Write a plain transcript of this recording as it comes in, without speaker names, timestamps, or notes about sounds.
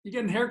You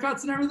getting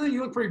haircuts and everything?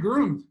 You look pretty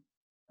groomed.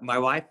 My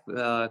wife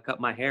cut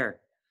my hair.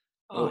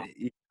 Oh, Oh,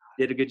 you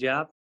did a good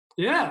job?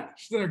 yeah,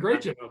 she's doing a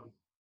great job.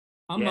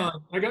 Yeah.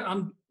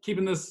 I'm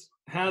keeping this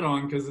hat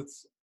on because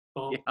it's,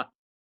 well, Yeah.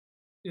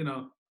 you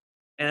know,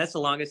 And that's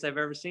the longest I've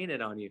ever seen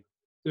it on you.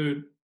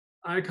 dude,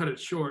 I cut it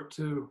short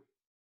too.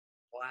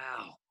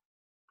 Wow.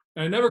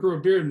 I never grew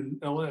a beard in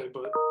LA,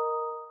 but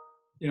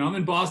I'm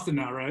in Boston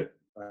now, right?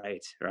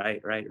 A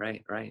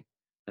Right.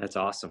 That's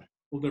awesome.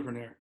 little different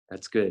here.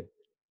 That's good.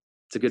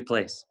 It's a good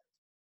place.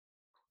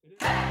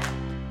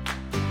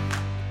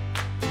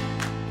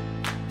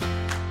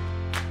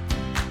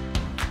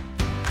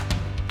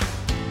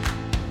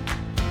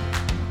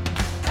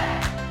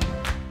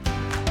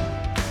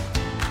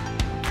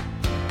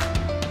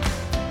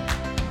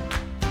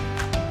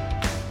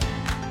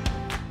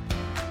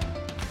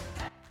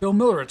 Bill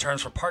Miller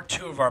returns for part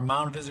 2 of our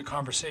Mound Visit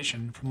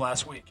conversation from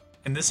last week.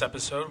 In this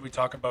episode, we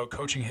talk about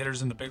coaching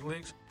hitters in the big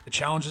leagues, the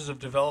challenges of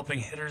developing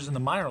hitters in the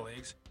minor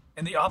leagues,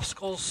 and the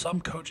obstacles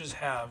some coaches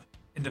have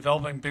in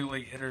developing big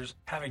league hitters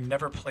having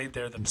never played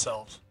there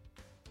themselves.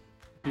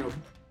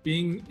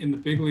 Being in the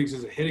big leagues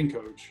as a hitting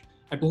coach,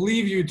 I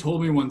believe you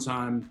told me one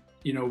time,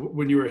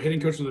 when you were a hitting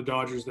coach for the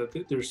Dodgers,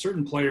 that there's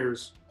certain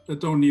players that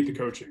don't need the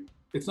coaching.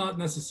 It's not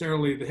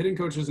necessarily, the hitting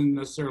coach isn't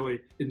necessarily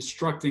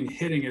instructing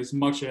hitting as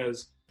much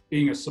as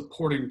being a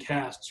supporting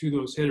cast to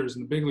those hitters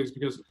in the big leagues,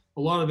 because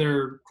a lot of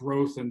their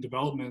growth and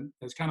development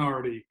has kind of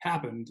already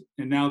happened,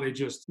 and now they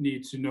just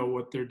need to know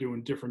what they're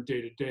doing different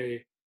day to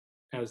day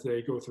as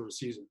they go through a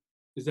season.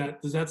 Does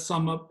that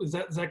sum up? Does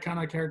that kind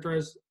of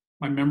characterize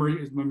my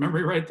memory? Is my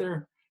memory right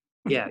there?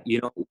 Yeah.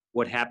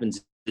 What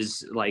happens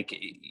is like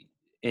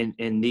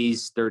in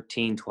these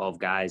 13, 12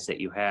 guys that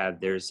you have,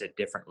 there's at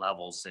different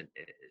levels and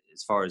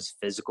as far as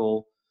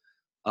physical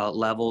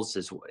levels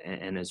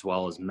and as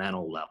well as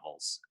mental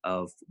levels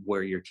of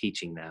where you're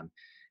teaching them.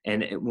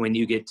 And when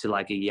you get to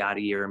like a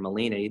Yadi or a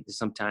Molina,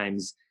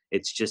 sometimes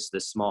it's just a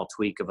small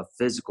tweak of a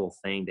physical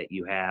thing that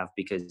you have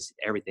because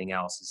everything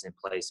else is in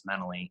place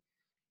mentally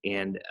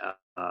and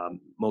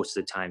most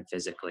of the time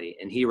physically.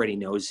 And he already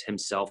knows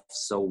himself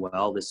so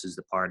well. This is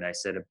the part I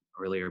said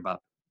earlier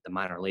about the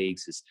minor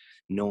leagues is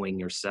knowing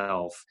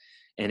yourself.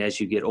 And as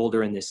you get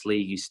older in this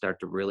league, you start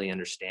to really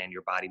understand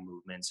your body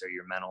movements or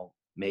your mental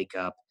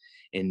makeup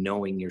and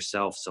knowing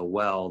yourself so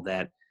well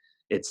that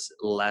it's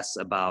less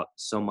about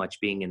so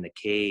much being in the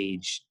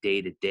cage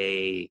day to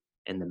day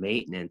and the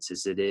maintenance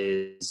as it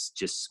is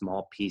just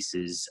small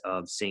pieces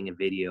of seeing a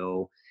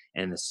video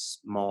and a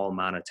small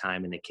amount of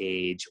time in the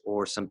cage,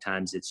 or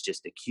sometimes it's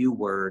just a cue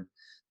word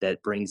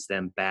that brings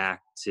them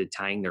back to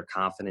tying their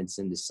confidence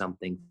into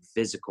something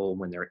physical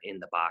when they're in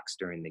the box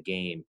during the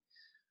game.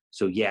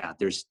 So yeah,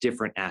 there's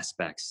different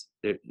aspects.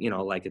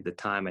 Like at the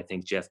time, I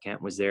think Jeff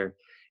Kent was there.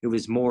 It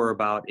was more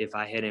about if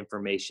I had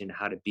information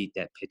how to beat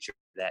that pitcher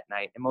that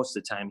night, and most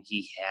of the time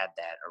he had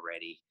that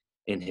already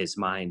in his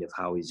mind of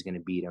how he's going to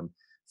beat him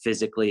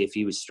physically. If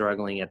he was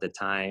struggling at the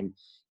time,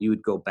 you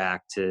would go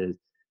back to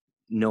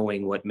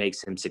knowing what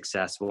makes him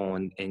successful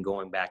and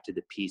going back to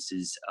the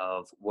pieces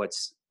of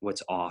what's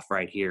off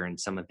right here in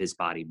some of his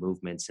body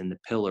movements and the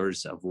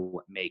pillars of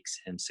what makes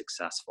him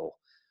successful.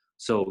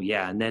 So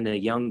yeah, and then a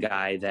young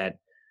guy that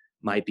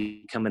might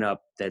be coming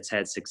up that's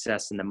had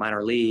success in the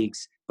minor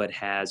leagues but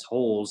has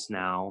holes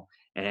now,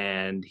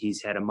 and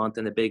he's had a month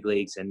in the big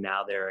leagues and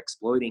now they're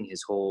exploiting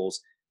his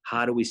holes.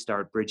 How do we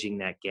start bridging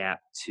that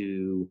gap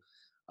to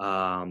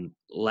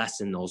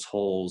lessen those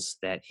holes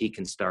that he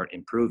can start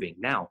improving?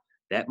 Now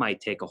that might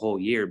take a whole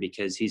year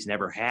because he's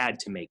never had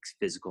to make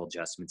physical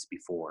adjustments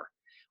before,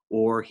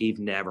 or he's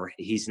never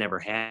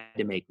had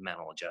to make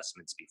mental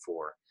adjustments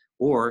before,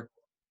 or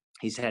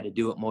he's had to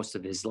do it most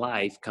of his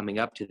life coming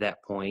up to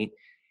that point,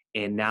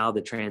 and now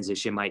the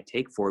transition might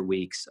take 4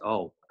 weeks.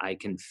 Oh, I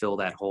can fill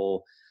that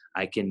hole.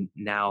 I can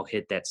now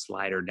hit that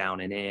slider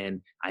down and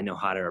in. I know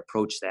how to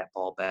approach that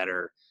ball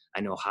better. I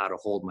know how to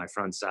hold my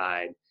front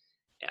side.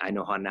 I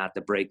know how not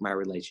to break my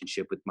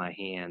relationship with my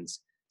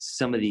hands.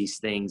 Some of these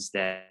things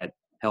that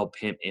help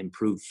him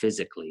improve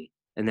physically,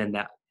 and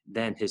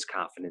then his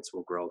confidence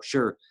will grow.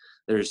 Sure,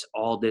 there's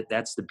all that.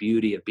 That's the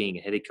beauty of being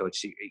a hitting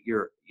coach.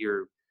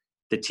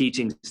 The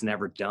teaching's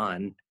never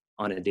done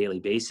on a daily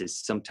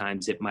basis.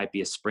 Sometimes it might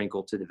be a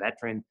sprinkle to the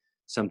veteran.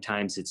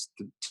 Sometimes it's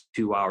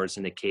 2 hours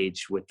in the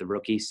cage with the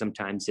rookie.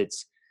 Sometimes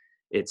it's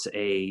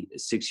a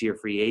 6-year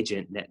free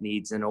agent that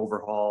needs an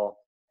overhaul,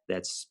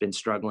 that's been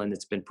struggling,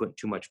 that's been putting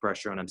too much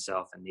pressure on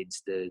himself and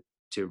needs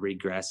to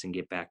regress and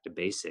get back to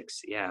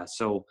basics. Yeah.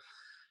 So,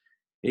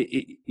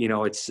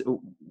 it's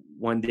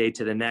one day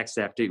to the next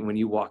after when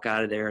you walk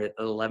out of there at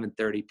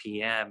 11:30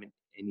 p.m.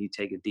 and you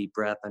take a deep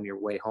breath on your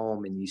way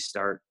home and you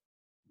start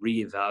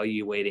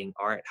reevaluating,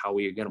 all right, how are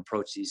you going to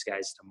approach these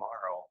guys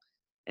tomorrow?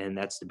 And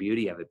that's the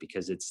beauty of it,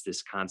 because it's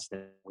this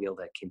constant wheel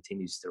that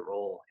continues to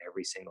roll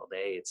every single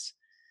day.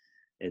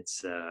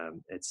 It's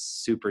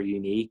super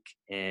unique.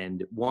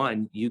 And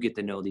one, you get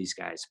to know these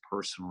guys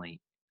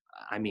personally.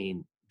 I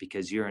mean,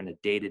 because you're on a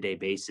day-to-day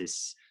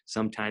basis,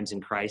 sometimes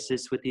in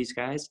crisis with these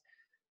guys,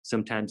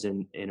 sometimes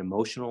in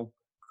emotional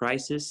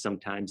crisis,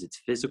 sometimes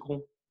it's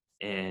physical.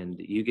 and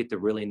you get to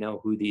really know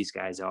who these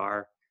guys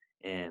are.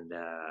 And,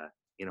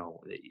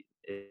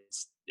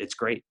 it's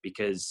great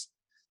because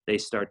they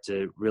start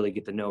to really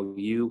get to know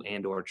you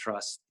and or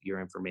trust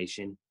your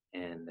information.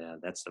 And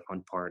that's the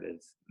fun part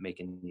of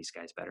making these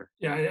guys better.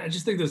 Yeah, I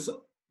just think this.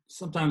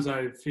 Sometimes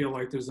I feel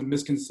like there's a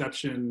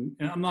misconception,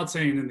 and I'm not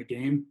saying in the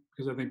game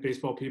because I think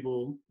baseball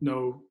people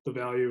know the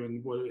value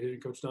and what a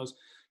hitting coach does,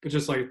 but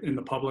just like in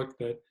the public,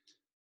 that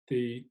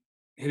the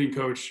hitting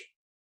coach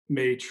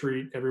may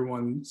treat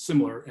everyone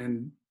similar,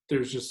 and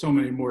there's just so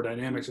many more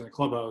dynamics in the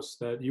clubhouse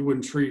that you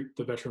wouldn't treat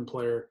the veteran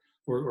player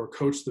or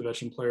coach the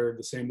veteran player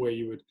the same way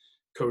you would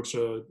coach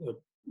a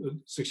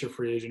 6-year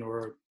free agent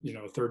or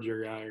a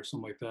third-year guy or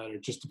something like that.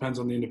 It just depends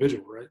on the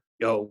individual, right?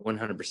 Oh,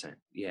 100%.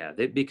 Yeah,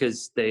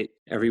 because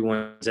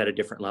everyone's at a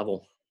different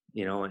level,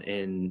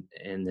 in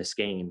this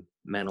game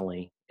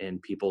mentally,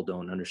 and people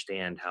don't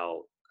understand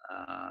how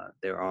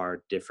there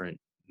are different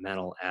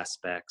mental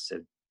aspects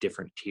of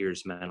different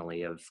tiers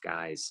mentally of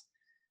guys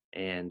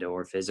and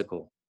or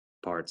physical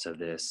parts of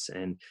this.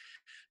 And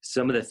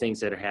some of the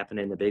things that are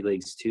happening in the big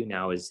leagues too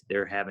now is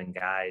they're having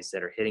guys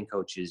that are hitting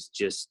coaches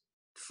just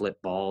flip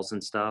balls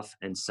and stuff.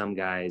 And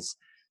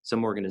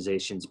some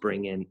organizations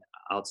bring in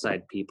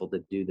outside people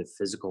to do the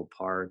physical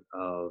part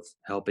of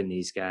helping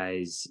these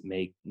guys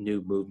make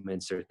new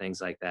movements or things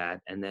like that.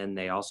 And then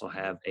they also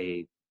have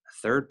a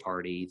third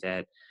party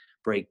that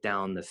break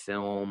down the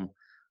film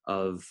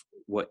of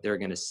what they're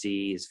going to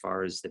see as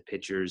far as the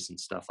pitchers and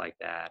stuff like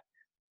that,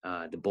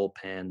 the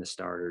bullpen, the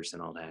starters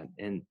and all that.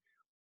 And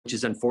which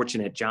is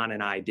unfortunate. John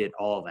and I did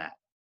all that.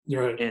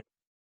 Right. And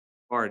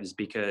part is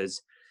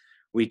because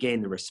we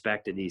gain the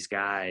respect of these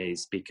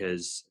guys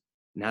because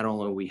not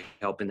only are we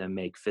helping them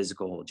make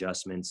physical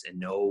adjustments and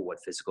know what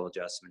physical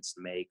adjustments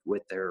to make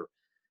with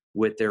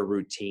their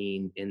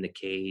routine in the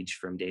cage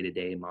from day to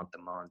day, month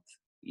to month,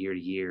 year to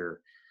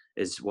year,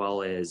 as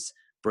well as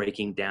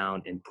breaking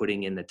down and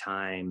putting in the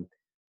time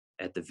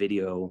at the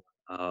video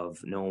of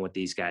knowing what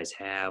these guys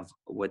have,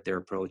 what their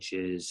approach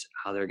is,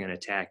 how they're going to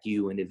attack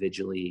you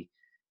individually,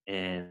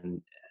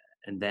 and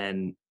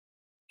then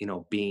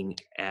being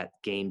at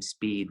game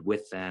speed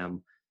with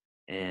them.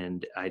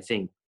 And I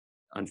think,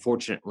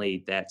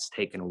 unfortunately, that's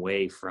taken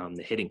away from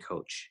the hitting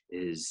coach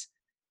is,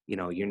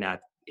 you're not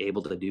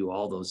able to do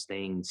all those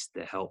things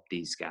to help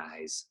these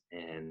guys.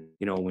 And,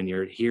 when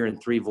you're hearing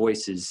three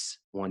voices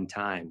one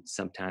time,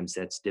 sometimes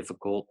that's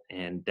difficult.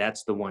 And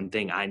that's the one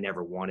thing I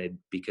never wanted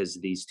because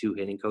of these two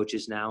hitting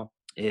coaches now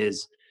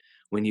is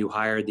when you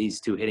hire these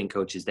two hitting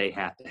coaches, they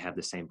have to have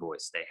the same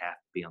voice. They have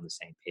to be on the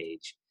same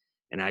page.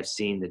 And I've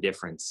seen the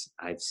difference.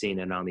 I've seen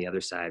it on the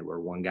other side where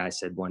one guy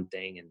said one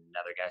thing and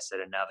another guy said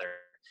another.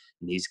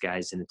 And these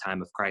guys in a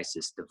time of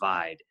crisis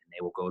divide, and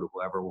they will go to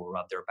whoever will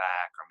rub their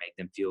back or make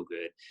them feel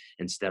good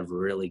instead of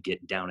really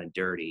getting down and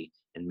dirty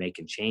and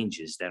making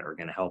changes that are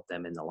going to help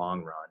them in the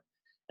long run.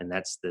 And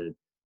that's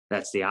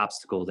the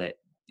obstacle that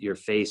you're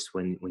faced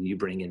when you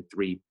bring in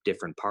three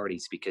different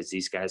parties, because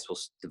these guys will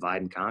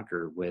divide and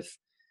conquer with,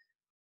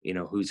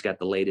 who's got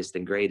the latest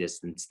and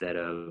greatest instead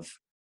of,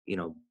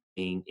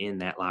 being in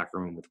that locker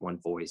room with one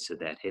voice of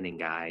that hitting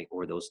guy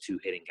or those two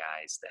hitting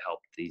guys to help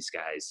these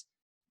guys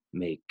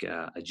make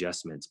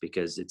adjustments,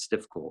 because it's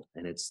difficult.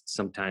 And it's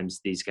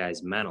sometimes these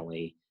guys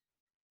mentally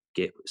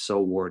get so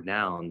wore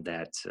down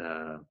that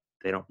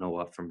they don't know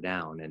up from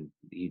down, and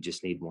you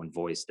just need one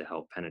voice to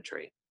help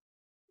penetrate.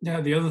 Yeah,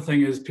 the other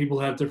thing is people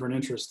have different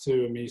interests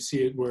too. I mean, you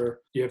see it where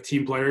you have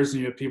team players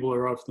and you have people that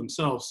are out for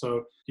themselves.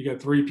 So you got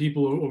three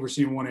people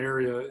overseeing one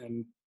area,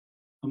 and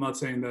I'm not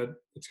saying that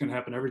it's going to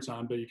happen every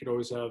time, but you could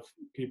always have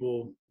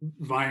people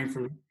vying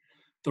for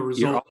the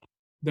result.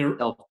 They're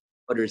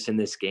putters in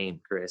this game,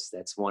 Chris.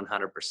 That's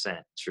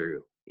 100%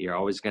 true. You're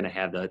always going to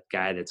have the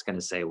guy that's going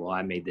to say, well,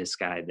 I made this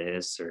guy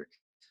this, or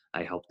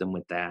I helped them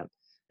with that,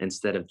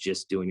 instead of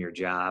just doing your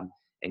job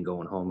and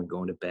going home and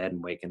going to bed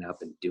and waking up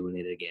and doing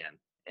it again.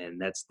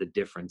 And that's the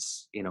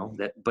difference,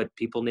 but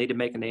people need to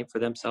make a name for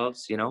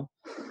themselves.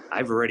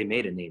 I've already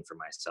made a name for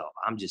myself.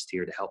 I'm just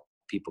here to help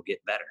people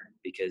get better,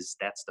 because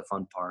that's the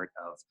fun part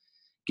of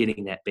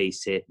getting that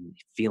base hit and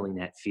feeling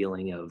that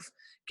feeling of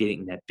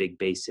getting that big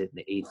base hit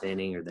in the 8th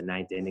inning or the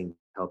 9th inning,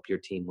 help your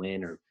team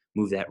win or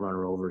move that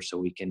runner over so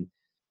we can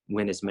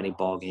win as many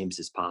ball games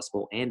as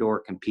possible and or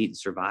compete and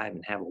survive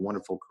and have a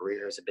wonderful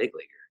career as a big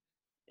leaguer.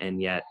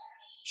 And yet,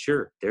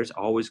 sure, there's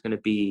always going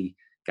to be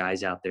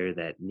guys out there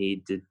that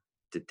need to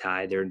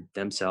tie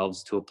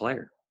themselves to a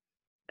player.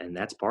 And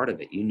that's part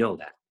of it.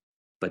 That.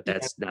 But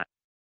that's not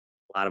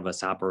a lot of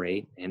us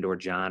operate, and or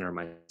John or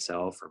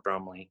myself or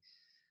Brumley,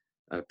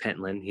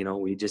 Pentland,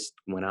 we just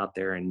went out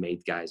there and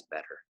made guys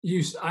better.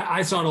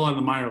 I saw it a lot in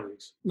the minor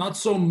leagues. Not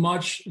so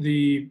much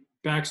the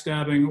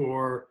backstabbing,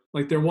 or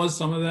like there was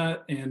some of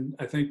that. And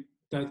I think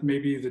that may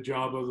be the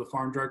job of the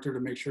farm director to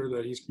make sure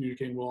that he's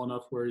communicating well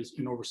enough where he's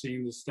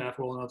overseeing the staff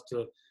well enough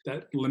to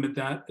limit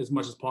that as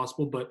much as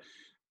possible. But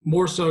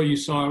more so you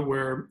saw it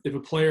where if a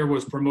player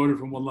was promoted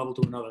from one level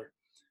to another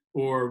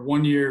or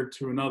one year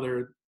to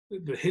another,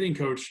 the hitting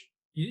coach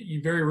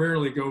you very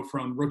rarely go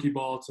from rookie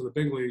ball to the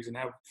big leagues and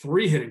have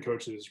 3 hitting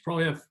coaches. You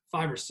probably have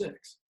 5 or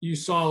 6. You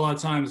saw a lot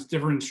of times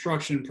different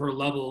instruction per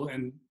level,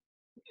 and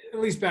at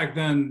least back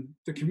then,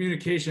 the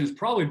communication is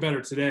probably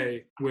better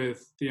today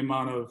with the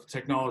amount of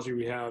technology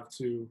we have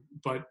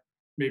but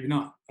maybe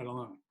not. I don't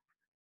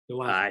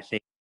know. I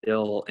think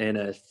still in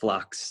a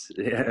flux,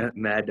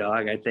 Mad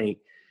Dog. I think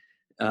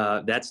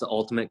that's the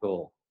ultimate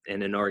goal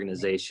in an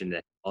organization,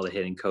 that all the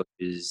hitting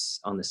coaches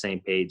on the same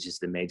page as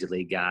the major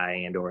league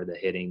guy and or the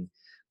hitting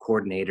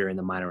coordinator in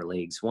the minor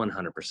leagues,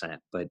 100%.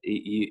 But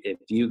if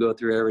you go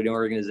through every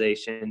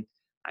organization,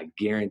 I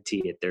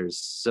guarantee it, there's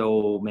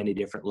so many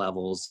different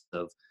levels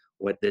of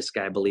what this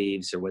guy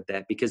believes or what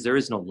that, because there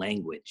is no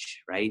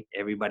language, right?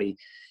 Everybody,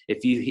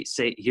 if you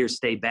say here,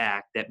 stay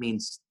back, that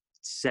means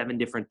 7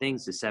 different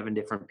things to 7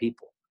 different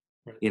people,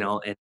 Right.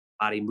 and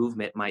body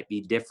movement might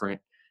be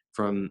different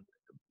from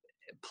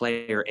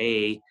player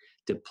A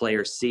to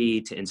player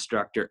C to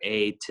instructor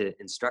A to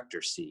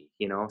instructor C,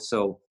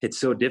 so it's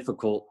so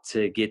difficult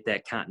to get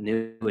that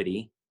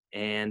continuity.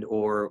 And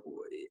or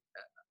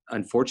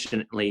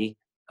unfortunately,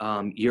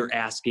 you're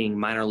asking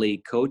minor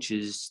league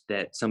coaches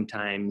that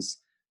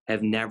sometimes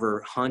have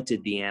never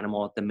hunted the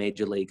animal at the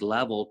major league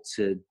level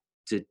to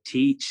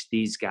teach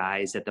these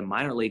guys at the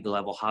minor league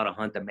level how to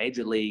hunt the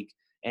major league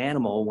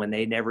animal when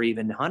they never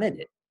even hunted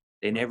it.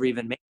 They never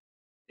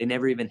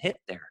even hit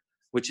there,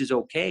 which is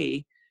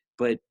okay.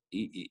 But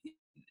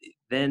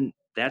then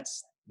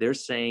they're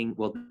saying,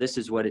 well, this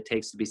is what it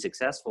takes to be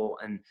successful.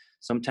 And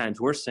sometimes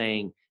we're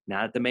saying,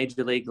 not at the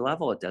major league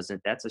level, it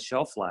doesn't. That's a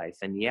shelf life.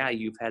 And yeah,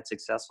 you've had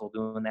successful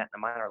doing that in the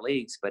minor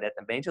leagues, but at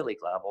the major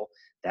league level,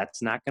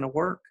 that's not going to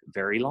work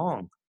very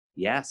long.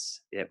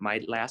 Yes, it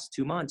might last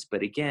 2 months,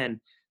 but again,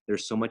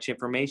 there's so much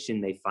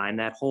information. They find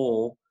that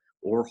hole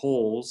or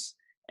holes,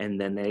 and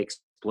then they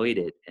exploit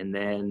it. And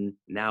then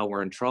now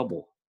we're in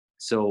trouble.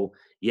 So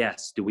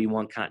yes, do we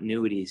want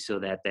continuity so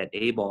that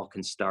A ball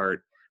can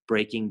start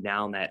breaking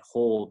down that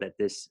hole that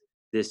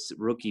this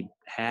rookie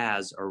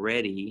has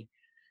already,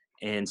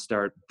 and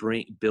start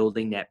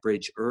building that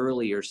bridge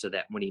earlier so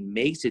that when he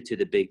makes it to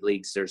the big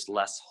leagues, there's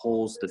less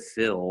holes to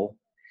fill,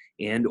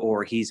 and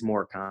or he's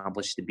more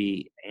accomplished to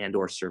be and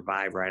or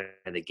survive right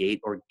out of the gate,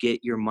 or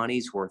get your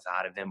money's worth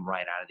out of him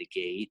right out of the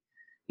gate,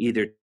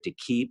 either to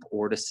keep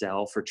or to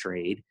sell for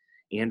trade,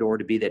 and or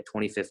to be that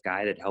 25th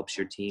guy that helps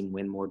your team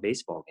win more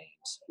baseball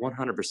games.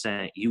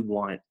 100%, you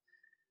want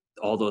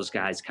all those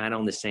guys kind of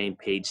on the same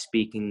page,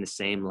 speaking the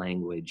same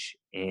language,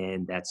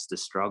 and that's the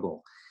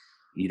struggle.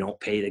 You don't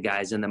pay the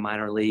guys in the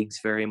minor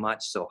leagues very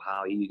much, so how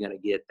are you going to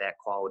get that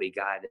quality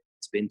guy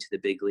that's been to the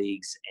big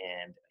leagues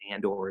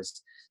and or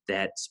is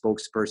that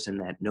spokesperson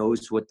that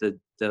knows what the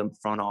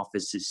front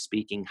office is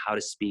speaking, how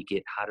to speak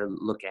it, how to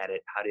look at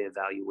it, how to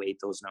evaluate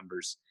those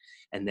numbers,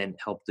 and then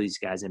help these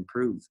guys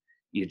improve?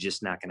 You're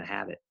just not going to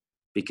have it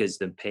because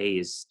the pay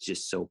is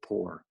just so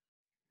poor.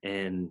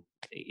 And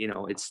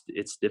it's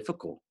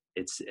difficult.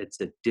 It's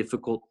a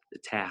difficult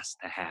task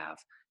to have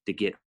to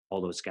get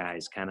all those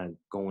guys kind of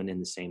going in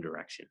the same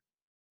direction.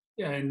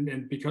 Yeah,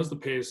 and because the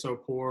pay is so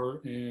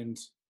poor, and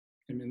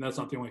I mean that's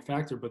not the only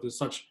factor, but there's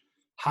such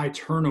high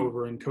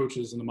turnover in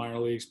coaches in the minor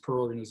leagues per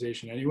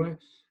organization anyway,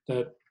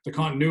 that the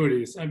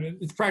continuity is, I mean,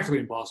 it's practically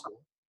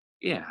impossible.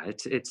 Yeah,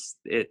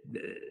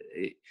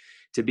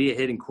 to be a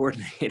hitting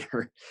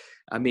coordinator,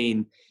 I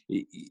mean,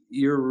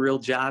 your real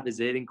job as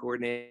a hitting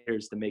coordinator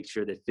is to make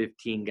sure that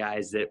 15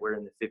 guys that were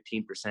in the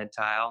 15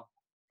 percentile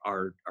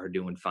are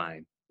doing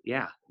fine.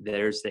 Yeah,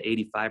 there's the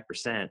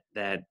 85%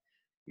 that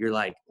you're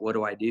like, what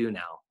do I do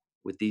now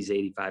with these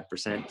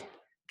 85%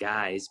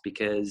 guys?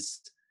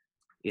 Because,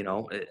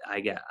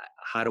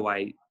 how do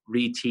I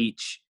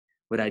reteach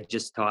what I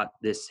just taught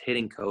this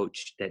hitting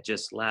coach that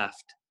just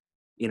left?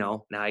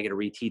 Now I got to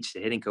reteach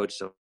the hitting coach.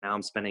 So now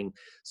I'm spending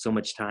so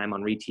much time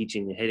on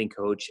reteaching the hitting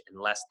coach and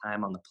less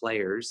time on the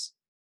players.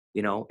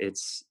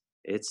 It's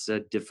a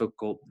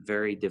difficult,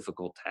 very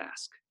difficult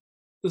task.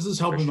 This is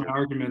helping my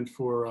argument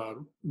for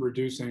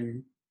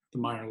reducing the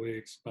minor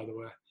leagues, by the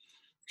way. We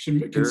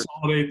should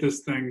consolidate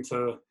this thing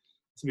to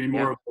be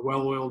more of a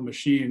well-oiled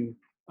machine.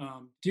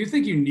 Do you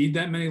think you need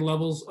that many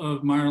levels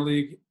of minor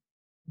league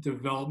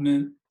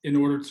development in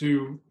order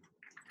to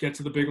get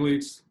to the big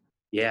leagues?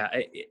 Yeah,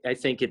 I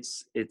think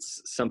it's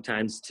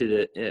sometimes to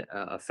the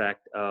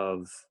effect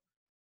of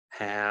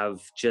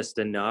have just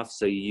enough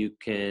so you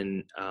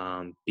can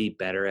be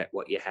better at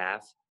what you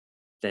have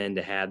than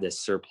to have this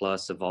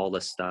surplus of all the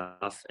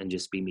stuff and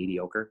just be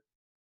mediocre.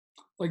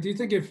 Like, do you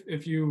think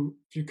if you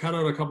cut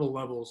out a couple of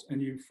levels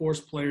and you force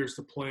players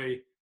to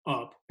play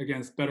up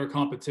against better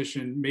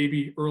competition,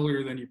 maybe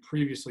earlier than you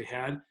previously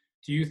had,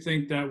 do you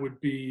think that would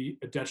be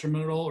a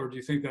detriment at all, or do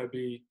you think that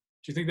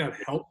would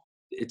help?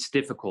 It's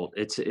difficult.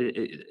 That's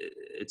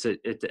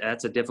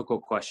a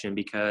difficult question,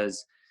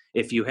 because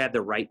if you have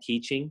the right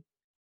teaching,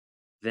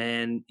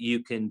 then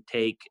you can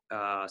take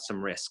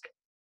some risk,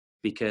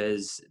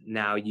 because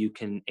now you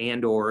can,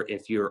 and or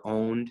if you're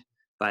owned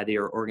by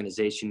their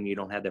organization, you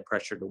don't have the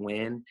pressure to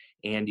win,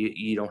 and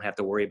you don't have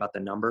to worry about the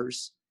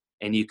numbers,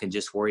 and you can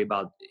just worry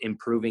about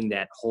improving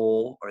that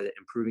hole or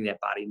improving that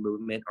body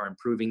movement or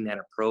improving that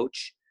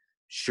approach,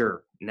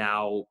 sure,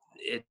 now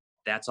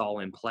that's all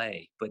in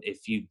play. But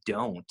if you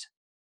don't,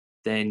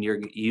 then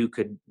you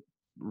could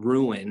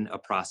ruin a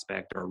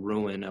prospect or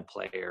ruin a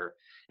player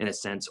in a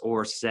sense,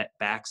 or set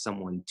back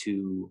someone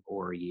 2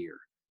 or a year.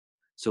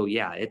 So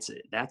yeah,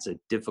 that's a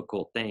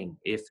difficult thing.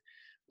 If,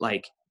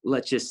 like,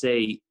 let's just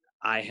say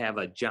I have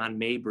a John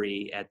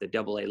Mabry at the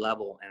AA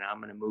level, and I'm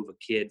going to move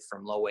a kid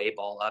from low A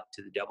ball up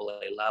to the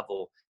AA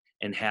level,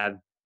 and have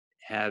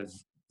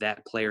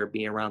that player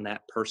be around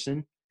that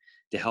person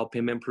to help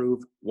him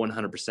improve.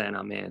 100%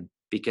 I'm in,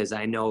 because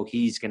I know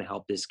he's going to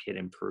help this kid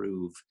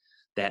improve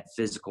that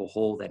physical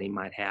hole that he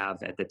might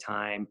have at the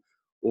time,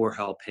 or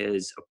help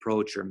his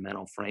approach or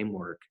mental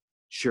framework.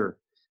 Sure.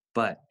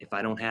 But if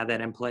I don't have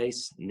that in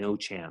place, no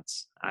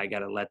chance. I got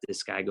to let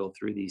this guy go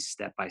through these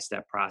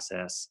step-by-step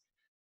process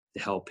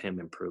to help him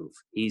improve.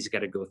 He's got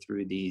to go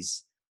through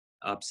these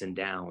ups and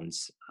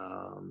downs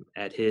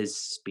at his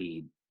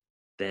speed,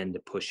 then to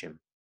push him,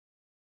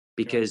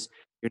 because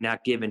you're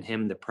not giving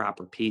him the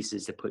proper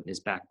pieces to put in his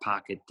back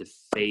pocket to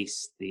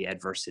face the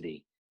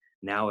adversity.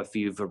 Now, if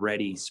you've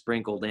already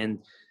sprinkled in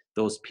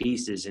those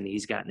pieces and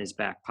he's got in his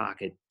back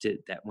pocket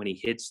that when he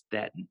hits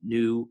that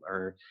new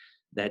or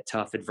that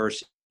tough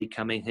adversity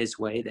coming his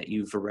way, that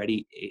you've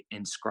already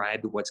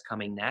inscribed what's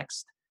coming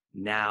next,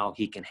 now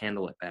he can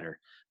handle it better.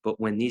 But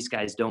when these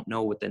guys don't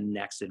know what the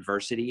next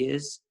adversity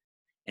is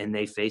and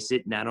they face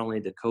it, not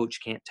only the coach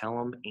can't tell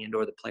them and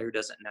or the player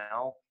doesn't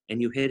know,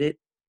 and you hit it,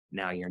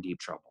 now you're in deep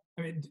trouble.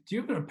 I mean, do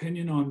you have an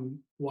opinion on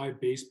why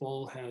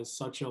baseball has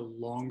such a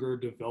longer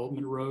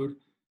development road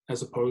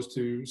as opposed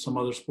to some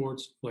other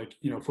sports? Like,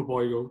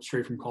 football, you go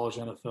straight from college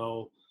to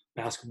NFL,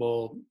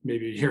 basketball,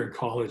 maybe a year in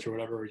college or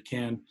whatever you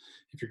can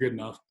if you're good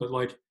enough. But,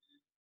 like,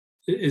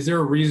 is there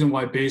a reason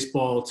why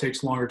baseball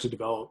takes longer to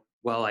develop?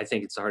 Well, I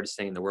think it's the hardest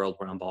thing in the world,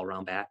 round ball,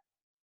 round bat,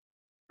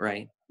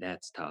 right?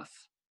 That's tough.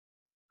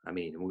 I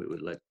mean,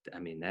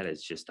 that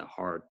is just a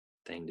hard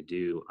thing to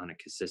do on a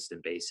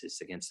consistent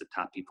basis against the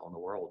top people in the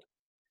world.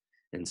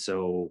 And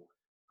so,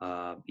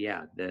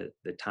 the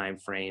time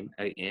frame,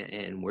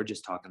 and we're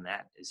just talking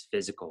that is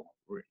physical.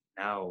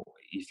 Now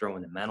you throw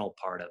in the mental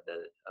part of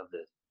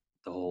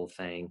the whole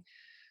thing,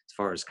 as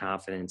far as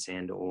confidence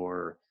and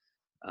or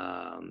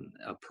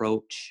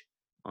approach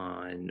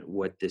on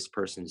what this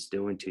person's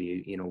doing to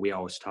you. We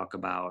always talk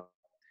about,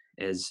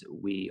 as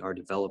we are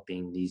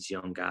developing these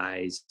young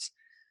guys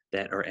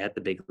that are at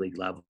the big league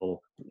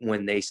level,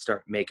 when they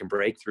start making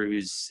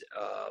breakthroughs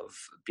of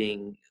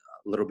being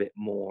a little bit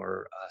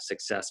more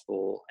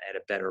successful at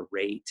a better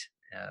rate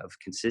of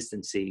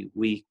consistency,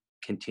 we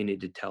continue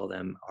to tell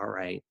them, all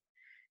right,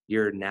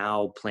 you're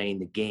now playing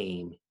the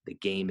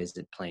game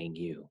isn't playing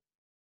you.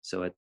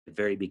 So at the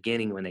very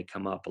beginning, when they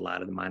come up, a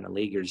lot of the minor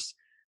leaguers,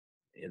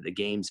 the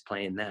game's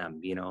playing them.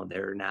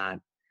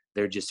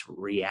 They're just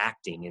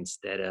reacting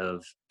instead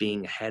of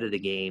being ahead of the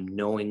game,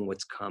 knowing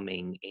what's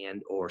coming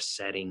and or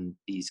setting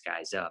these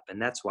guys up.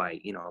 And that's why,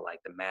 like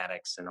the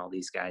Maddox and all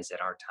these guys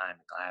at our time,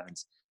 the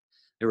Glavins,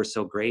 they were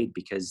so great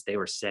because they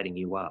were setting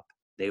you up.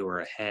 They were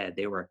ahead.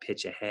 They were a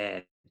pitch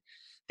ahead.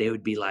 They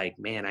would be like,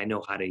 man, I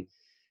know how to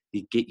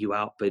get you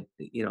out. But,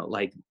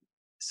 like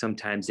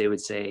sometimes they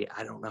would say,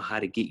 I don't know how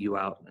to get you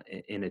out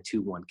in a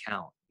 2-1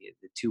 count.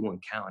 The 2-1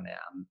 count,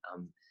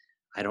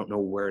 I don't know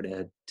where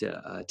to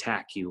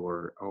attack you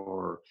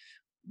or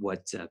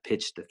what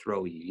pitch to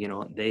throw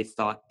you. They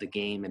thought the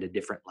game at a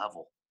different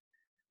level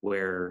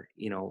where,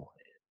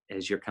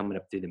 as you're coming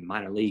up through the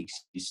minor leagues,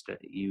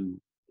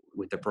 you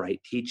with the right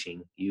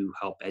teaching, you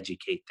help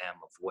educate them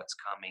of what's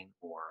coming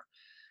or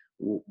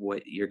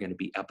what you're going to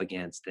be up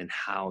against and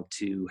how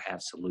to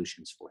have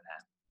solutions for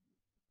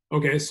that.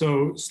 Okay,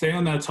 so stay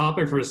on that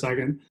topic for a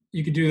second.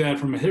 You could do that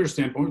from a hitter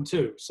standpoint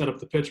too, set up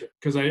the pitcher.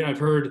 Because I've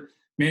heard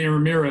Manny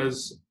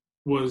Ramirez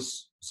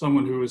was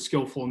someone who was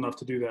skillful enough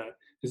to do that.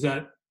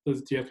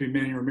 Do you have to be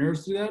Manny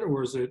Ramirez to do that,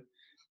 or is it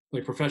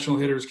like professional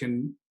hitters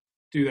can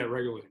do that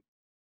regularly?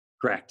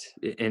 Correct.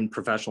 And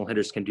professional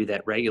hitters can do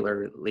that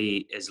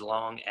regularly as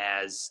long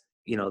as,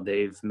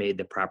 they've made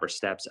the proper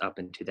steps up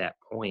into that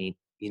point,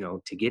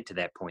 to get to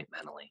that point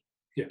mentally.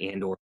 Yeah.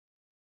 And or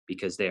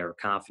because they are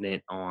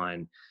confident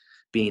on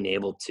being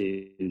able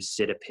to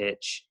sit a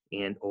pitch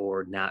and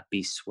or not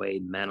be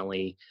swayed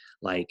mentally.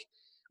 Like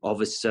all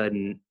of a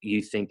sudden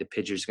you think the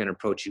pitcher's going to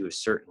approach you a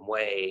certain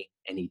way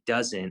and he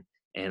doesn't.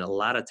 And a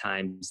lot of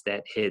times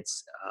that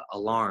hits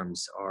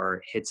alarms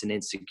or hits an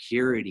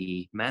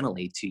insecurity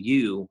mentally to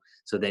you.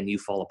 So then you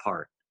fall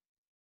apart.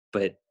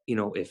 But,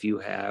 if you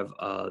have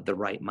the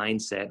right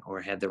mindset or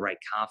have the right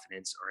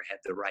confidence or have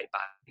the right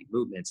body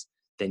movements,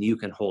 then you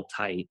can hold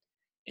tight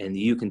and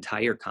you can tie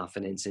your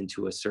confidence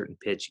into a certain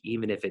pitch,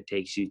 even if it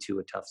takes you to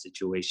a tough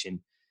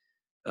situation,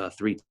 a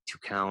 3-2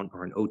 count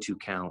or an 0-2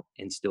 count,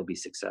 and still be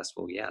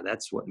successful. Yeah,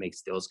 that's what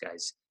makes those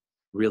guys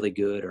really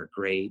good or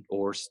great,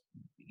 or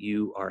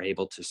you are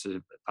able to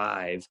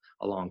survive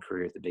a long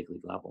career at the big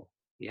league level.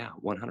 Yeah,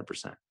 100%.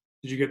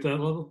 Did you get that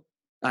level?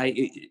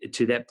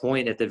 To that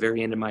point at the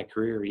very end of my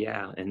career,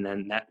 yeah. And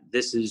then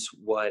this is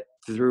what,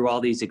 through all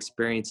these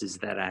experiences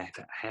that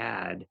I've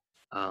had,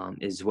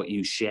 is what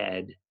you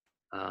shed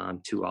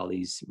to all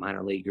these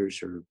minor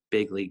leaguers or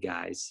big league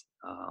guys,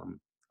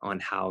 on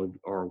how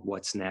or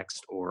what's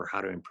next or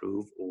how to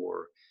improve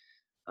or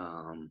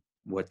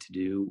what to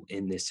do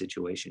in this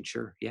situation.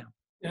 Sure. Yeah.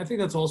 Yeah, I think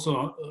that's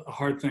also a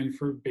hard thing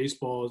for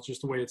baseball is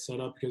just the way it's set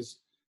up because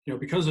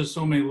because there's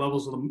so many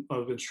levels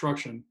of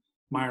instruction,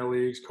 minor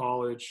leagues,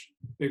 college,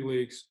 big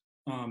leagues.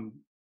 Um,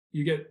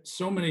 you get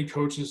so many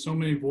coaches, so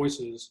many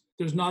voices.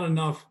 There's not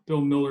enough Bill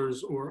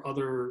Millers or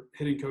other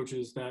hitting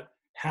coaches that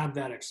have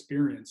that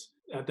experience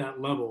at that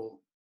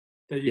level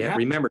that you Yeah. have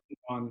Remember,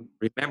 on.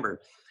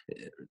 remember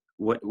uh,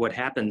 what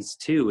happens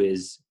too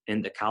is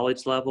in the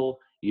college level,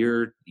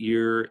 you're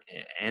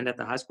and at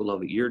the high school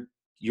level,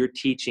 you're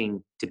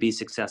teaching to be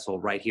successful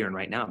right here and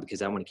right now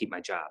because I want to keep my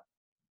job.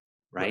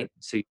 Right. Right.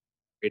 So you're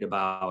worried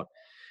about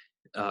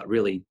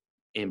really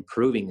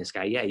improving this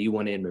guy. Yeah, you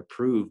want to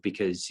improve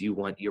because you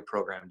want your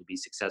program to be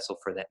successful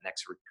for that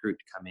next recruit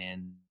to come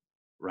in,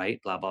 right?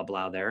 Blah blah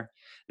blah. There.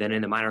 Then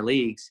in the minor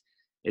leagues,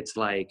 it's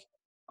like,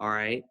 all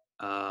right,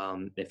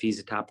 if he's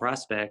a top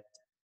prospect,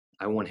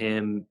 I want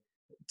him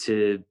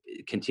to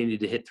continue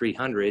to hit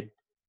 300,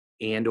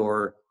 and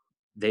or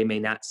they may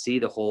not see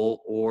the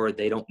hole or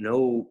they don't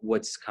know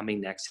what's coming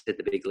next at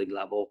the big league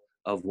level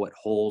of what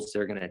holes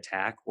they're going to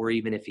attack, or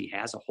even if he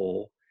has a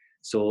hole.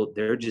 So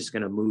they're just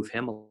going to move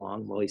him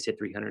along. Well, he's hit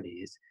 300,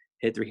 he's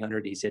hit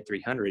 300, he's hit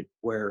 300,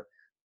 where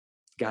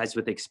guys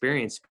with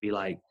experience be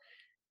like,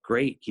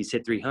 great, he's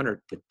hit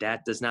 300, but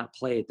that does not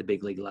play at the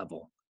big league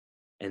level.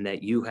 And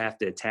that you have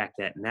to attack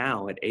that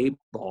now at A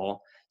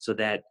ball so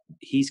that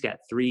he's got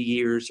 3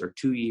 years or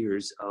 2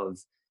 years of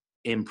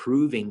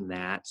improving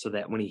that so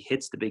that when he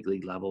hits the big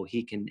league level,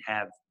 he can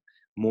have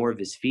more of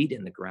his feet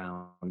in the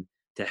ground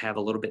to have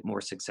a little bit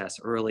more success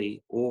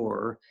early,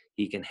 or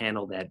he can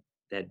handle that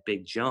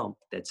big jump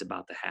that's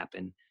about to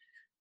happen,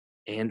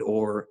 and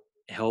or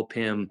help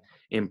him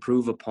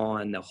improve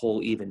upon the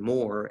hole even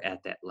more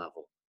at that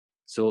level.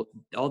 So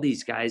all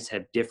these guys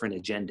have different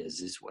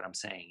agendas is what I'm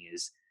saying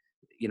is,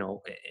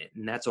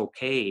 and that's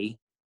okay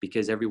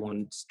because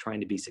everyone's trying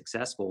to be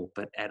successful,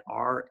 but at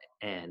our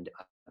end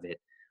of it,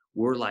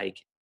 we're like,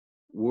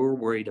 we're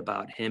worried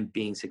about him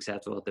being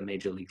successful at the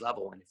major league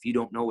level. And if you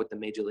don't know what the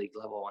major league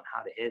level and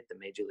how to hit the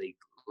major league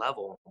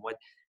level, what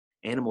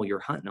animal you're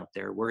hunting up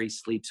there, where he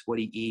sleeps, what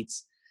he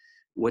eats,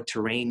 what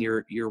terrain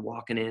you're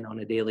walking in on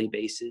a daily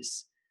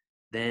basis,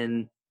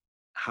 then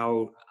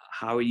how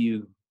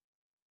you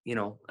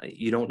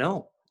don't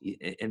know.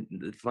 And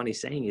the funny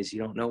saying is, you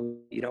don't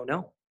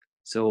know.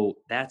 So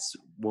that's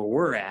where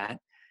we're at,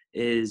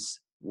 is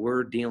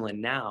we're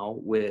dealing now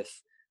with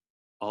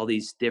all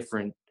these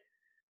different,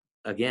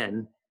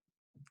 again,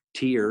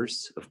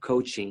 tiers of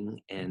coaching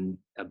and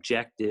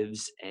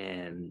objectives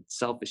and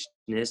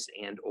selfishness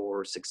and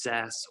or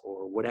success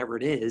or whatever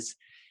it is,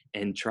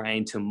 and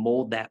trying to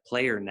mold that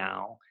player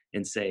now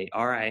and say,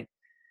 all right,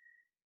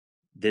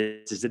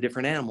 this is a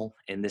different animal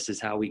and this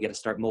is how we got to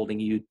start molding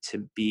you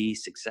to be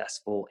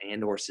successful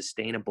and or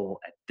sustainable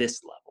at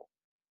this level,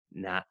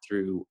 not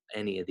through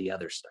any of the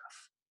other stuff.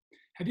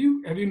 Have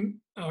you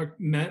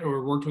met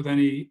or worked with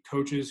any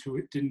coaches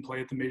who didn't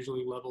play at the major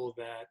league level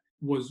that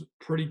was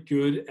pretty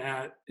good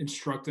at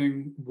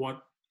instructing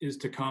what is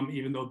to come,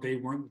 even though they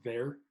weren't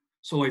there?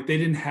 So like they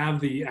didn't have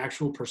the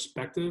actual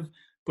perspective,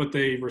 but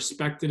they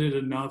respected it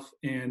enough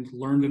and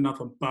learned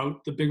enough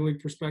about the big league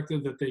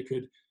perspective that they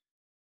could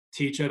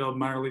teach at a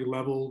minor league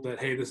level that,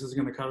 hey, this is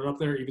going to cut it up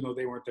there, even though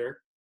they weren't there.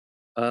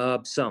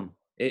 Some,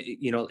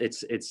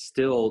 it's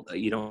still,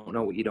 you don't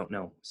know what you don't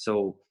know.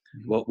 So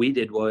Mhm. what we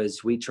did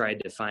was we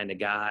tried to find a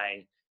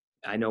guy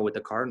I know with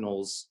the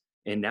Cardinals,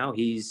 and now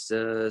he's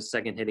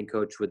second hitting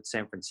coach with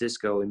San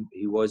Francisco, and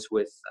he was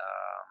with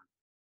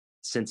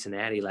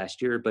Cincinnati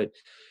last year. But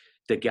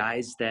the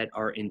guys that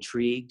are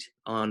intrigued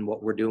on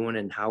what we're doing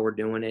and how we're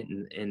doing it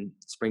in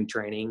spring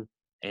training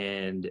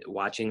and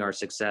watching our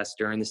success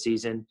during the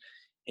season,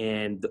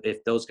 and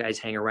if those guys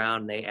hang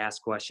around and they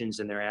ask questions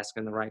and they're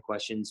asking the right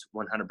questions,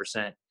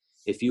 100%.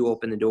 If you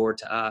open the door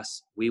to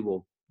us, we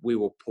will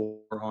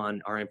pour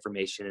on our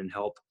information and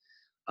help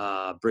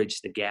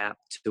bridge the gap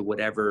to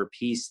whatever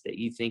piece that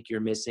you think you're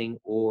missing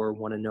or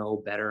want to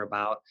know better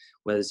about,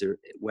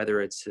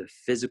 whether it's the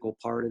physical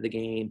part of the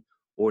game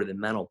or the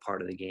mental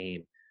part of the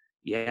game.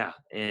 Yeah,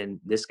 and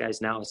this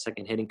guy's now a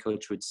second hitting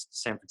coach with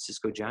San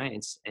Francisco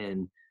Giants,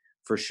 and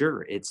for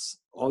sure, it's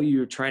all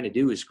you're trying to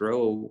do is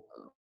grow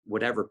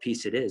whatever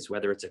piece it is,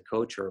 whether it's a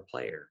coach or a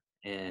player.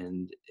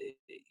 And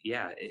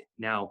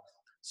now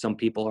some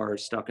people are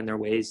stuck in their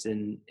ways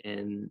and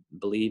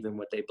believe in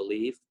what they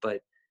believe,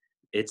 but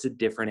it's a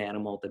different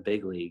animal at the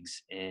big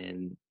leagues.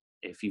 And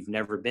if you've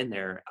never been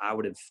there, I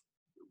would have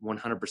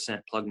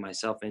 100% plugged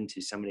myself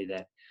into somebody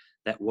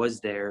that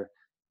was there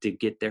to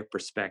get their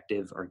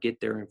perspective or get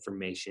their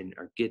information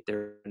or get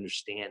their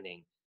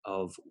understanding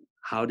of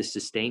how to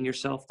sustain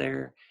yourself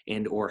there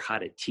and or how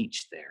to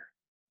teach there.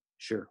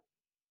 Sure.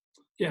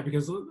 Yeah,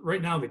 because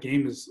right now the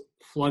game is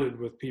flooded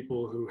with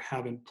people who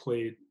haven't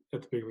played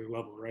at the big league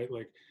level, right?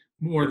 Like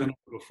more than Sure.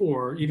 ever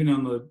before, even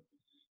on the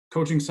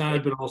coaching They,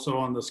 side, but also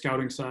on the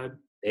scouting side.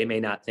 they may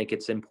not think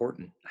it's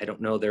important. I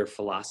don't know their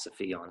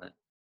philosophy on it.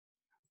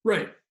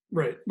 Right,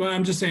 right. But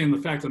I'm just saying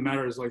the fact of the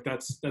matter is like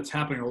that's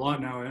happening a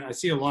lot now. And I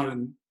see a lot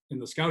in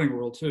the scouting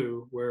world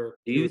too, where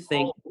Do it you was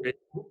think all it's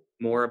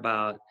more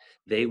about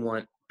they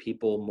want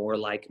people more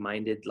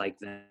like-minded like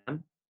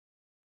them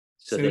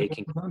so say that they one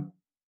can more time.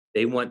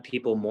 they want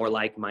people more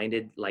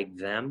like-minded like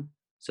them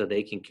so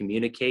they can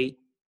communicate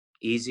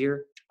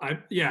easier? I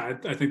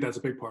think that's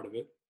a big part of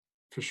it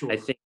for I sure.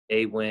 think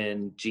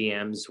when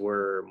GMs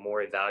were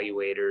more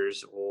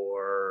evaluators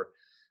or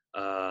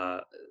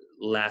uh,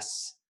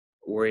 less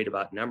worried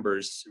about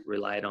numbers,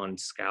 relied on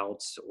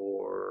scouts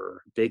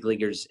or big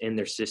leaguers in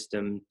their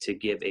system to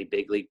give a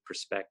big league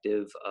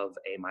perspective of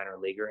a minor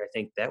leaguer. I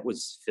think that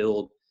was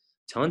filled.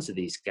 Tons of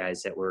these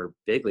guys that were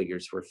big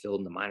leaguers were filled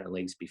in the minor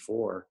leagues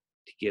before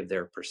to give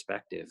their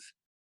perspective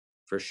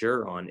for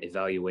sure on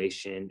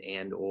evaluation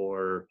and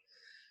or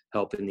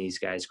helping these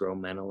guys grow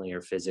mentally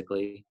or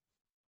physically.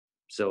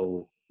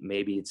 So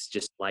maybe it's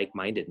just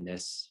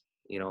like-mindedness,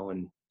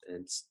 and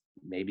it's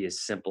maybe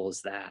as simple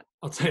as that.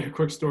 I'll tell you a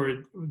quick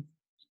story.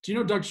 Do you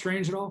know Doug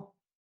Strange at all?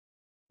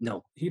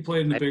 No, He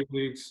played in the I, big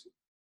leagues.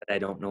 I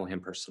don't know him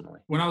personally.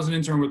 When I was an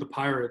intern with the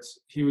Pirates,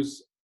 he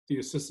was the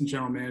assistant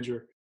general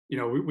manager.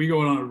 We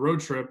go on a road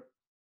trip.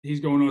 He's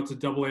going out to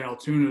Double A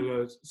Altoona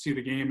to see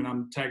the game, and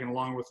I'm tagging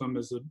along with him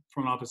as a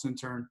front office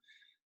intern.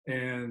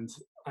 And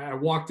I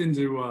walked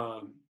into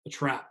a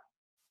trap,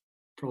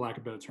 for lack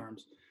of better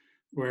terms,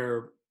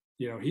 where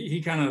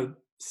he kind of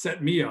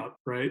set me up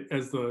right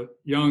as the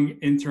young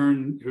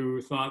intern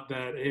who thought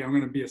that, hey, I'm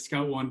going to be a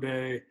scout one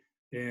day,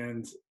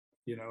 and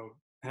you know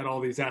had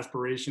all these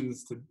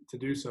aspirations to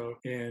do so.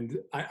 And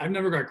I've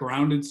never got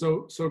grounded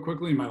so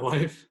quickly in my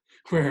life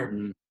where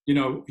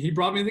Mm, he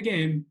brought me the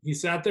game. He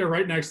sat there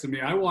right next to me.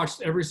 I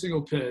watched every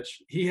single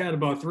pitch. He had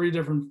about four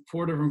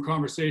different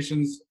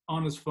conversations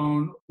on his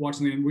phone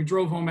watching the game. We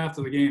drove home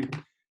after the game,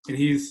 and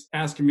he's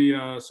asking me,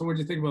 "So what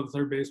do you think about the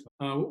third baseman?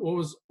 What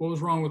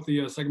was wrong with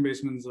the second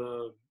baseman's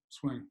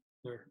swing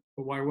there?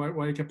 But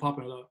why he kept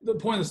popping it up?" The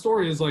point of the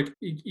story is like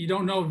you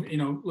don't know,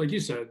 like you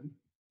said,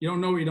 you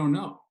don't know what you don't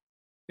know,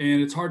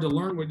 and it's hard to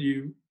learn what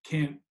you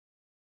can't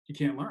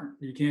learn.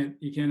 You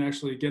can't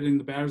actually get in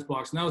the batter's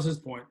box. And that was his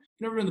point. If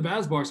you've never been in the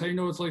batter's box, how do you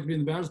know what it's like to be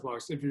in the batter's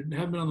box? If you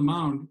haven't been on the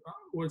mound,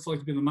 what it's like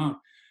to be on the mound.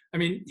 I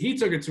mean, he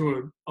took it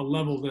to a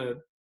level that,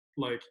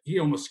 like, he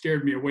almost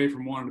scared me away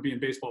from wanting to be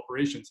in baseball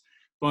operations.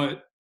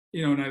 But,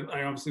 and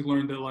I obviously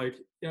learned that, like,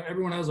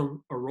 everyone has a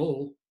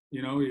role.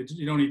 You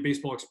don't need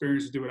baseball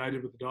experience to do what I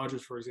did with the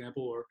Dodgers, for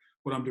example, or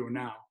what I'm doing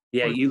now.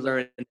 yeah, But you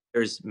learn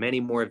there's many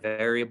more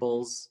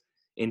variables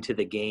into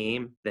the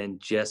game than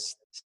just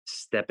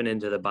stepping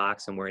into the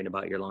box and worrying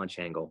about your launch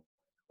angle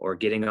or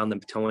getting on the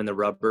toe in the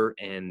rubber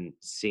and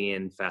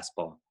seeing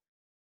fastball.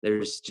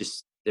 There's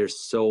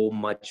so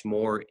much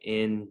more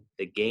in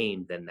the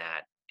game than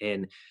that.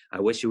 And I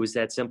wish it was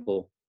that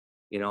simple.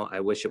 I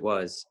wish it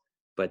was,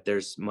 but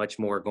there's much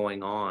more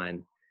going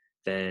on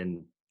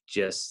than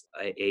just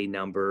a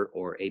number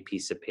or a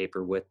piece of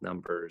paper with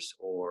numbers,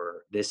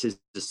 or this is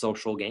the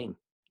social game.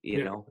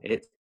 yeah,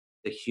 It's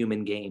a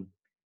human game,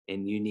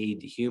 and you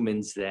need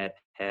humans that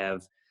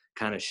have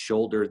kind of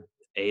shouldered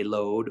a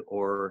load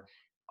or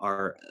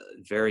are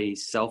very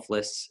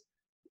selfless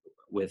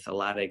with a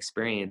lot of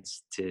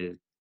experience to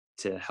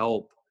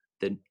help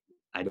the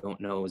I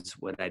don't knows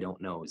what I don't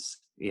knows.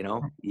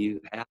 You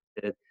have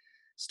to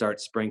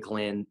start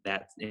sprinkling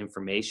that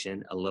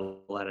information a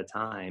little at a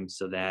time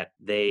so that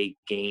they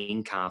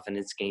gain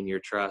confidence, gain your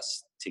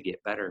trust to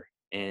get better.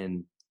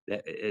 And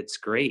it's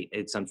great.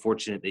 It's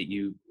unfortunate that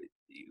you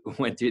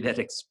went through that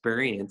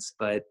experience,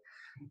 but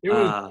it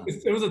was uh,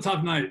 it was a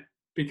tough night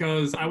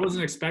because I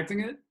wasn't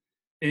expecting it,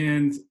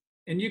 and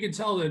you could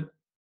tell that,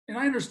 and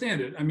I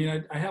understand it. I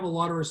mean, I have a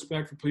lot of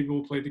respect for people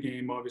who played the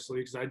game, obviously,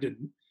 because I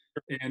didn't,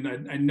 and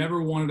I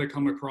never wanted to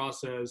come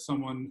across as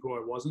someone who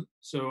I wasn't.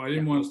 So I yeah,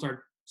 didn't want to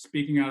start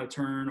speaking out of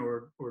turn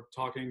or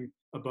talking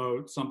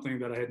about something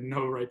that I had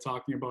no right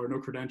talking about or no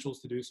credentials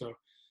to do so.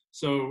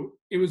 So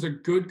it was a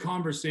good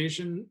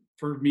conversation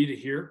for me to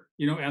hear,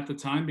 at the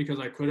time, because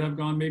I could have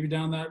gone maybe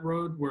down that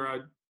road where I,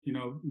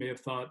 may have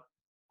thought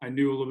I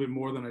knew a little bit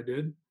more than I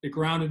did. It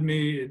grounded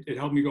me. It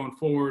helped me going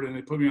forward, and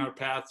it put me on a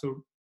path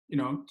to,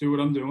 do what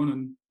I'm doing,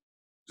 and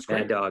it's Mad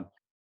great. Dog.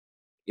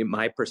 In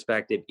my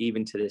perspective,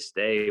 even to this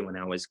day, when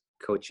I was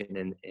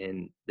coaching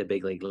in the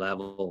big league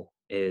level,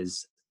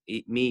 is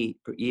me,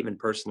 even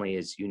personally,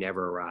 is you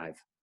never arrive.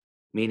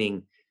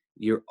 Meaning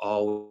you're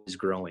always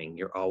growing,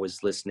 you're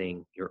always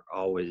listening, you're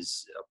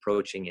always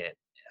approaching it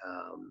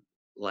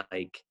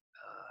like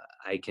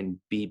I can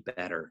be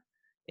better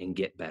and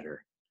get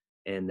better.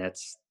 And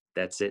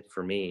that's it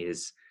for me.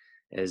 Is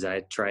as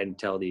I try and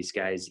tell these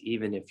guys,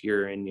 even if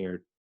you're in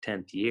your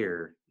 10th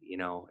year,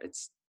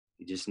 it's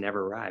you just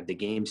never arrive. The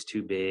game's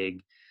too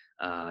big.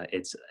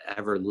 It's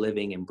ever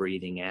living and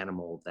breathing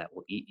animal that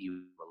will eat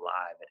you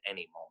alive at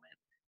any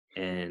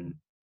moment. And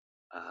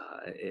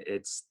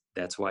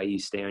That's why you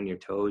stay on your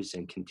toes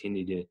and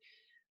continue to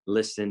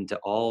listen to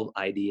all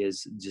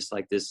ideas, just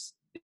like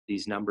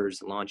these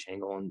numbers, launch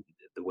angle, and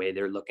the way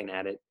they're looking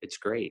at it. It's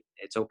great.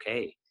 It's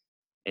okay.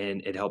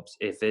 And it helps,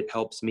 if it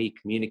helps me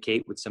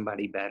communicate with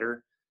somebody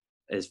better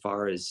as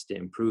far as to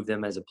improve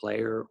them as a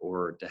player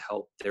or to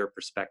help their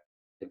perspective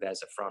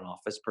as a front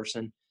office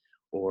person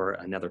or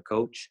another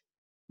coach,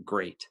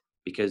 great,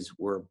 because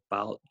we're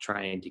about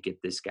trying to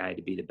get this guy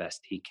to be the best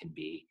he can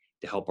be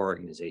to help our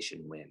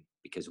organization win,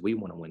 because we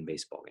want to win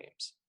baseball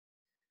games.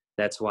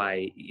 That's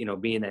why,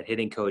 being that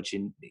hitting coach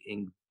and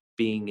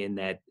being in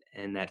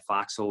that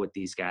foxhole with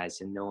these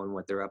guys and knowing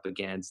what they're up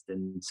against,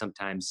 and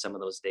sometimes some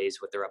of those days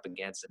what they're up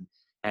against, and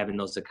having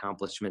those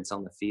accomplishments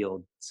on the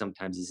field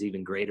sometimes is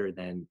even greater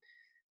than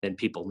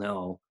people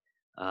know,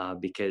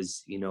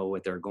 because you know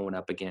what they're going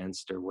up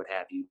against or what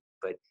have you.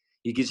 But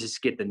you can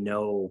just get to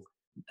know.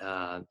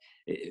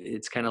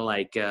 It's kind of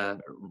like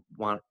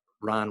Ron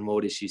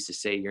Wodish used to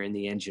say, you're in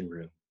the engine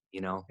room,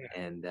 Yeah.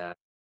 And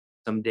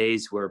some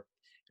days we're,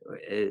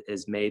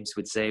 as Mabes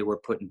would say, we're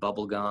putting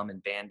bubble gum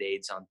and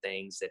Band-Aids on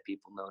things that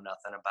people know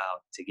nothing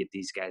about to get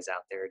these guys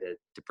out there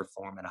to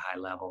perform at a high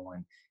level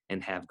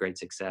and have great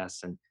success.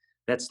 And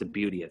that's the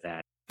beauty of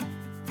that.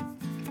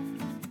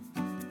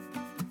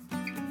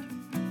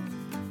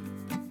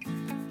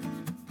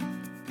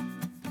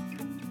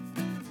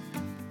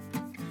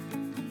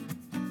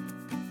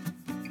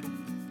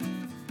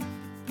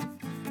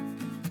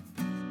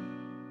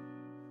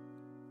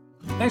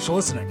 Thanks for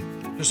listening.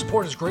 Your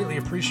support is greatly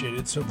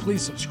appreciated, so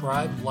please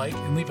subscribe, like,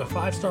 and leave a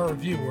 5-star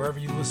review wherever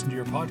you listen to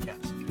your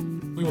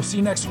podcast. We will see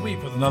you next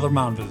week with another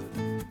Mound Visit.